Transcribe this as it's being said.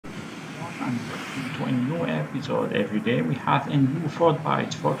and welcome to a new episode. Every day we have a new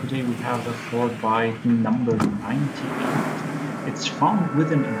Fortbyte. For today we have the Fortbyte number 98. It's found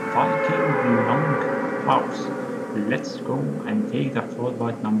within a Viking Longhouse. Let's go and take the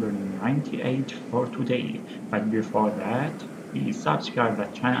Fortbyte number 98 for today. But before that, please subscribe the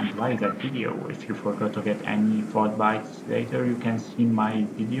channel and like that video. If you forgot to get any Fortbytes later, you can see my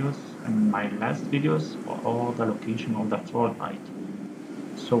videos and my last videos for all the location of the Fortbyte.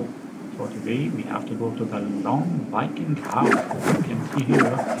 So for today we have to go to the long Viking house. You can see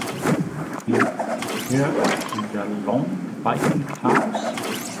here is the long Viking house,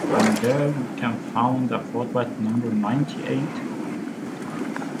 and there you can find the Fortbyte number 98.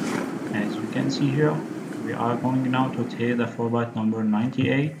 As you can see here, we are going now to take the Fortbyte number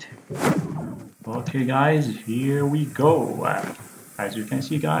 98. Okay guys, here we go. As you can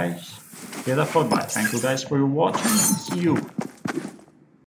see guys, here's the Fortbyte. Thank you guys for watching. See you.